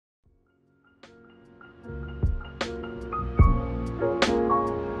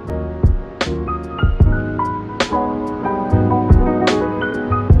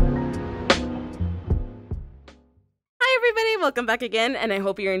welcome back again, and I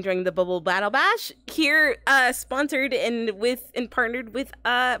hope you're enjoying the Bubble Battle Bash. Here, sponsored and partnered with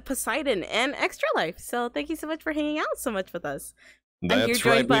Poseidon and Extra Life. So thank you so much for hanging out so much with us. That's and you're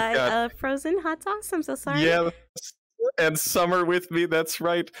joined by Frozen Hot Sauce. I'm so sorry. Yeah, and Summer with me. That's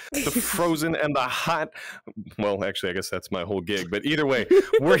right. The Frozen and the Hot. Well, actually, I guess that's my whole gig. But either way,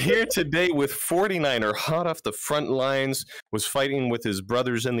 we're here today with 49er, hot off the front lines, was fighting with his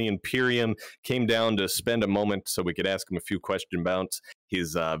brothers in the Imperium, came down to spend a moment so we could ask him a few questions about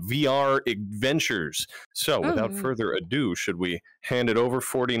his VR adventures. So without further ado, should we hand it over,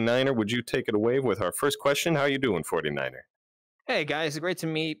 49er? Would you take it away with our first question? How you doing, 49er? Hey guys, great to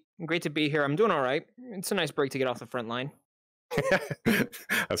be here. I'm doing all right. It's a nice break to get off the front line.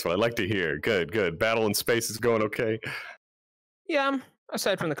 That's what I like to hear. Good, good. Battle in space is going okay? Yeah,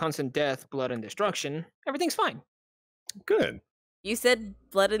 aside from the constant death, blood, and destruction, everything's fine. Good. You said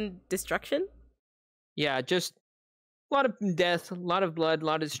blood and destruction? Yeah, just a lot of death, a lot of blood, a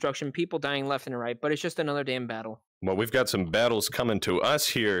lot of destruction, people dying left and right, but it's just another damn battle. Well, we've got some battles coming to us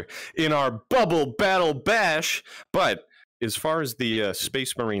here in our Bubble Battle Bash, but as far as the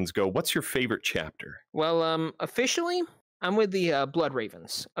Space Marines go, what's your favorite chapter? Well, officially, I'm with the Blood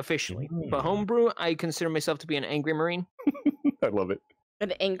Ravens, officially. But homebrew, I consider myself to be an Angry Marine. I love it.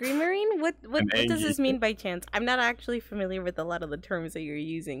 An Angry Marine? What does this mean by chance? I'm not actually familiar with a lot of the terms that you're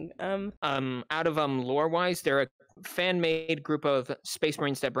using. Out of lore-wise, they're a fan-made group of Space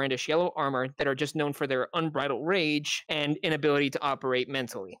Marines that brandish yellow armor that are just known for their unbridled rage and inability to operate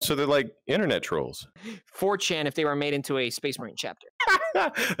mentally. So they're like internet trolls. 4chan if they were made into a Space Marine chapter.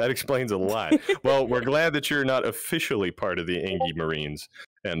 That explains a lot. Well, we're glad that you're not officially part of the Angry Marines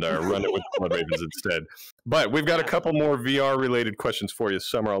and are running with Blood Ravens instead. But we've got a couple more VR-related questions for you.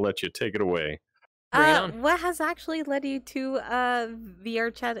 Summer, I'll let you take it away. What has actually led you to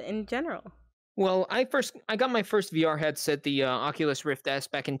VR chat in general? Well, I got my first VR headset, the Oculus Rift S,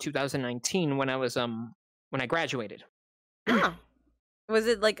 back in 2019 when I graduated. Oh. Was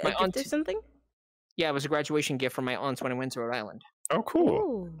it like a gift or something? Yeah, it was a graduation gift from my aunts when I went to Rhode Island. Oh, cool.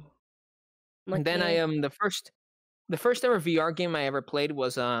 Ooh. And then the first ever VR game I ever played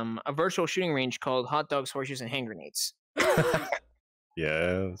was a virtual shooting range called Hot Dogs, Horseshoes, and Hand Grenades.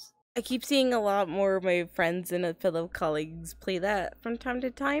 Yes. I keep seeing a lot more of my friends and fellow colleagues play that from time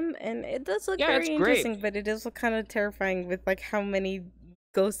to time, and it does look very interesting, but it does look kind of terrifying with like how many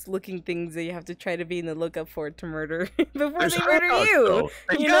ghost-looking things that you have to try to be in the lookout for to murder before they murder you.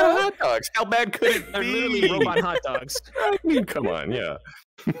 You know, hot dogs. How bad could it be? They're literally robot hot dogs. I mean, come on, yeah.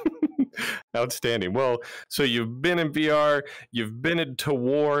 Outstanding. Well, so you've been in VR, you've been into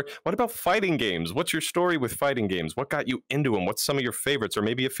war. What about fighting games? What's your story with fighting games? What got you into them? What's some of your favorites, or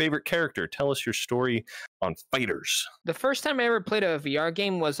maybe a favorite character? Tell us your story on fighters. The first time I ever played a VR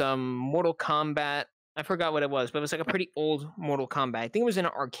game was Mortal Kombat. I forgot what it was, but it was like a pretty old Mortal Kombat. I think it was in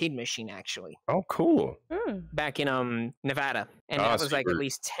an arcade machine, actually. Oh, cool. Back in Nevada. And that was like at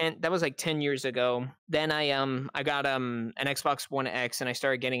least 10 years ago. Then I got an Xbox One X and I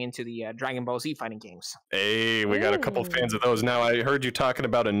started getting into the Dragon Ball Z fighting games. Hey, we got a couple fans of those. Now, I heard you talking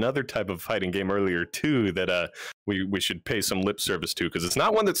about another type of fighting game earlier, too, that we should pay some lip service to, because it's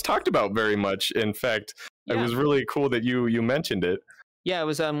not one that's talked about very much. In fact, it was really cool that you mentioned it. Yeah, it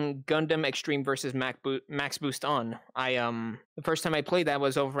was Gundam Extreme versus Max Boost On. The first time I played that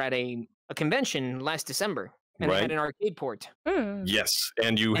was over at a convention last December, and I had an arcade port. Yes,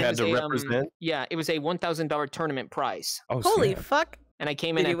 and you had to represent? Yeah, it was a $1,000 tournament prize. Oh, holy fuck. And I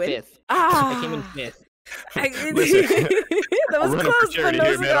came in at 5th. Ah. I came in 5th. Listen, that was close, charity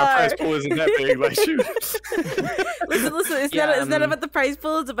here, man. Our prize pool isn't that big. Like, shoot. listen. It's not about the prize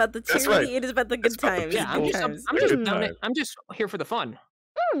pool. It's about the charity. Right. It is about the good times. Yeah, I'm just here for the fun.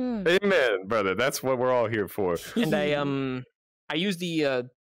 Amen, brother. That's what we're all here for. And I used the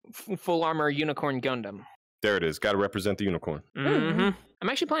full armor unicorn Gundam. There it is. Got to represent the unicorn. I'm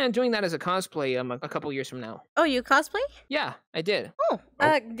actually planning on doing that as a cosplay a couple years from now. Oh, you cosplay? Yeah, I did.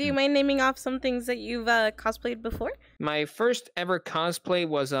 Do you mind naming off some things that you've cosplayed before? My first ever cosplay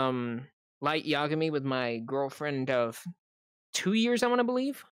was Light Yagami with my girlfriend of 2 years, I want to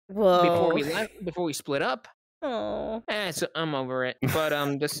believe. Whoa. Before we split up. Oh. So I'm over it. But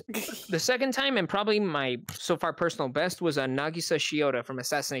the second time, and probably my so far personal best, was Nagisa Shiota from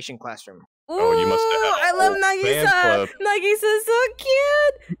Assassination Classroom. Ooh, you must have. I love Nagisa. Nagisa's so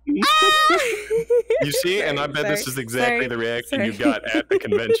cute. You see, and I bet this is exactly the reaction you got at the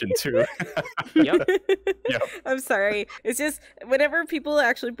convention too. Yep. I'm sorry. It's just whenever people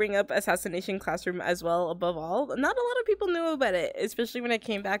actually bring up Assassination Classroom as well, above all, not a lot of people knew about it, especially when I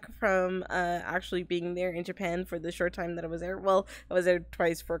came back from actually being there in Japan for the short time that I was there. Well, I was there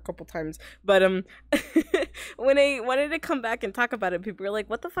twice for a couple times, but when I wanted to come back and talk about it, people were like,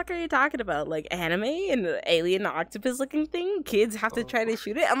 "What the fuck are you talking about? Like anime and alien octopus looking thing? Kids have to try to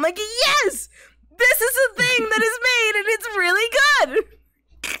shoot it?" I'm like, "Yes, this is a thing that is made and it's really good."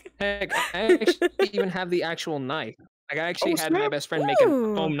 Heck, I actually even have the actual knife. Like I actually had my best friend make a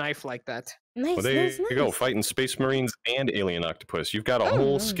home knife like that. Nice. Well, there you go, fighting space marines and alien octopus. You've got a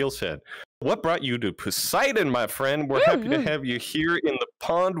whole skill set. What brought you to Poseidon, my friend? We're happy to have you here in the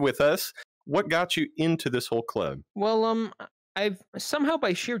pond with us. What got you into this whole club? Well, I've somehow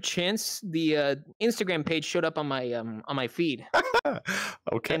by sheer chance the Instagram page showed up on my feed.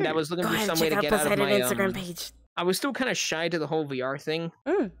 Okay. And I was looking for some way to get out of my Instagram page. I was still kind of shy to the whole VR thing.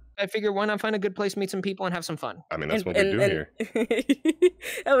 I figured why not find a good place, meet some people, and have some fun. I mean, that's what we do here.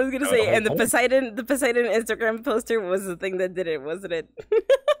 I was gonna say, and the Poseidon Instagram poster was the thing that did it, wasn't it?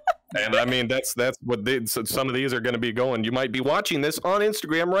 And I mean, that's what so some of these are going to be going. You might be watching this on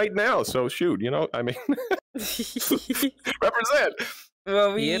Instagram right now, so shoot, I mean, represent.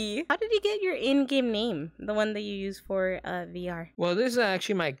 Well, how did you get your in-game name, the one that you use for VR? Well, this is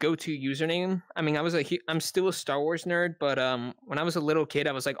actually my go-to username. I mean, I'm still a Star Wars nerd, but when I was a little kid,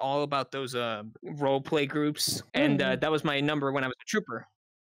 I was like all about those role play groups, and that was my number when I was a trooper.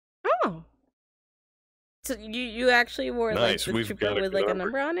 Oh, so you actually wore like the trooper with like a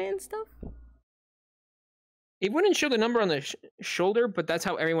number on it and stuff? It wouldn't show the number on the shoulder, but that's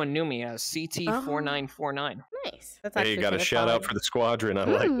how everyone knew me as CT4949. Nice. That's actually you got a shout out for the squadron. I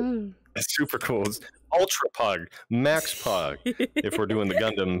like it. It's super cool. It's Ultra Pug, Max Pug, if we're doing the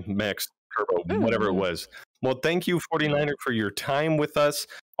Gundam Max Turbo, whatever it was. Well, thank you, 49er, for your time with us.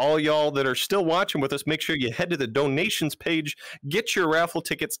 All y'all that are still watching with us, make sure you head to the donations page, get your raffle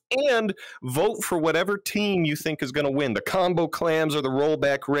tickets, and vote for whatever team you think is going to win. The Combo Clams or the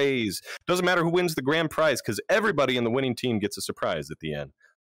Rollback Rays. Doesn't matter who wins the grand prize, because everybody in the winning team gets a surprise at the end.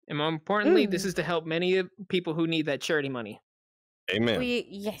 And more importantly, this is to help many people who need that charity money. Amen.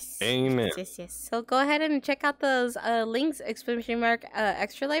 Yes. Amen. Yes. So go ahead and check out those links, ! Extra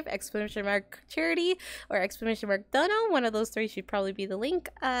Life, ! Charity, or ! Dono. One of those three should probably be the link.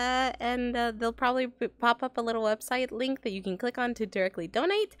 And they'll probably pop up a little website link that you can click on to directly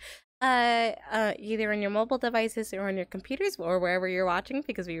donate. Either on your mobile devices or on your computers or wherever you're watching,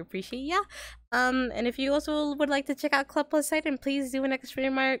 because we appreciate ya. And if you also would like to check out Club Poseidon, please do an !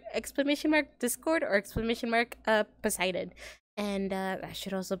 Discord or ! Poseidon. And I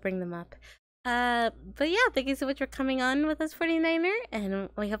should also bring them up. But yeah, thank you so much for coming on with us, 49er, and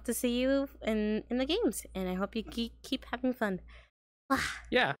we hope to see you in the games, and I hope you keep having fun.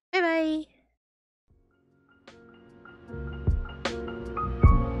 Yeah. Bye bye.